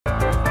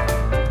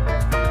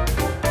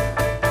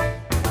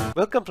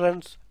Welcome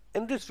friends,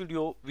 in this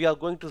video we are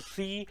going to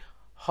see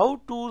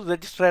how to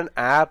register an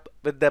app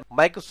with the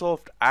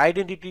Microsoft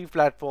Identity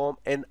Platform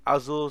in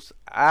Azure's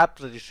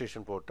App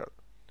Registration Portal.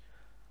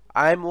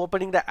 I am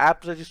opening the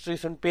app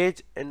registration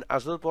page in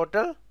Azure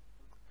Portal.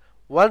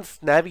 Once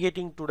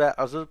navigating to the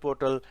Azure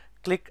Portal,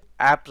 click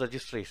App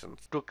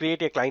Registrations. To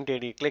create a client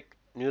ID, click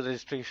New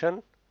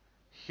Registration.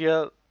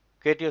 Here,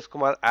 KTS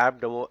Kumar App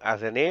Demo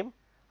as a name,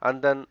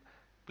 and then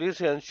please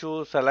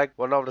ensure select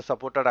one of the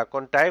supported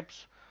account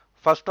types.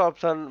 First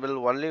option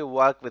will only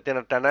work within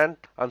a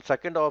tenant, and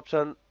second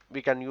option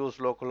we can use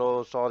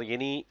localhost or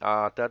any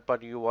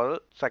third-party URL.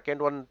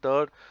 Second one,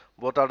 third,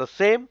 both are the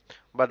same,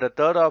 but the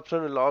third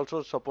option will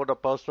also support a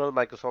personal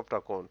Microsoft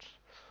accounts.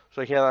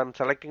 So here I'm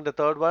selecting the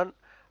third one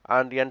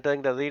and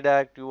entering the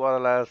redirect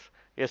URL as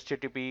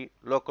http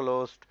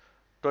localhost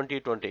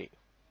 2020.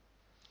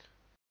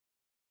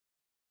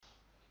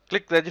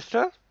 Click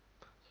register.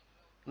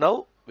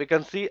 Now we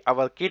can see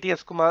our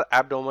KTS Kumar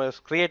app demo is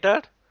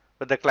created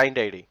with the client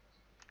ID.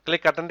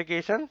 Click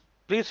authentication.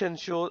 Please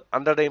ensure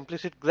under the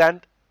implicit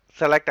grant,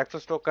 select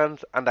access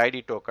tokens and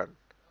ID token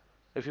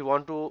if you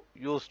want to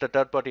use the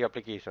third-party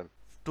application.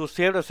 To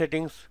save the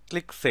settings,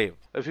 click save.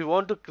 If you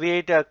want to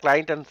create a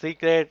client and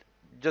secret,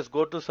 just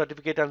go to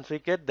certificate and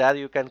secret. There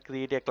you can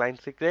create a client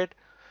secret.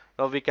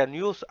 Now we can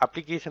use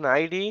application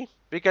ID.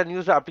 We can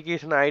use the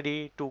application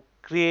ID to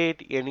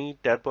create any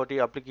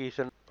third-party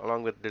application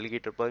along with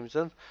delegated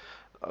permissions.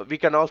 We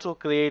can also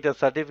create a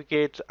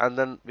certificate and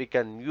then we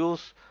can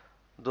use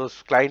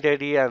those client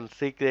ID and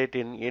secret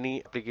in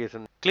any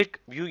application. Click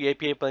view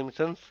API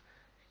permissions.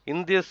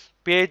 In this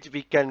page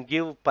we can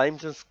give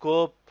permission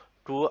scope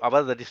to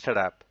our registered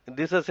app.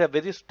 This is a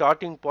very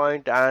starting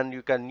point and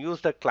you can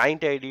use the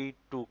client ID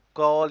to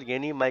call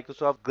any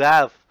Microsoft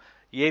Graph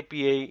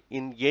API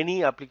in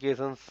any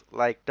applications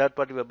like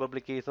third-party web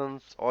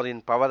applications or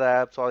in Power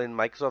Apps or in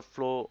Microsoft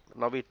Flow.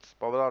 Now it's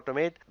Power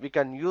Automate. We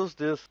can use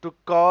this to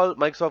call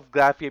Microsoft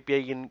Graph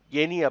API in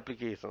any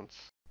applications.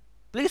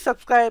 Please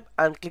subscribe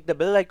and click the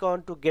bell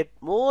icon to get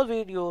more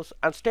videos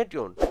and stay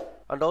tuned.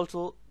 And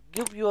also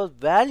give your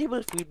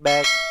valuable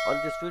feedback on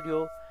this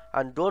video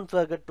and don't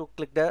forget to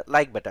click the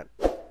like button.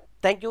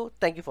 Thank you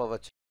for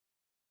watching.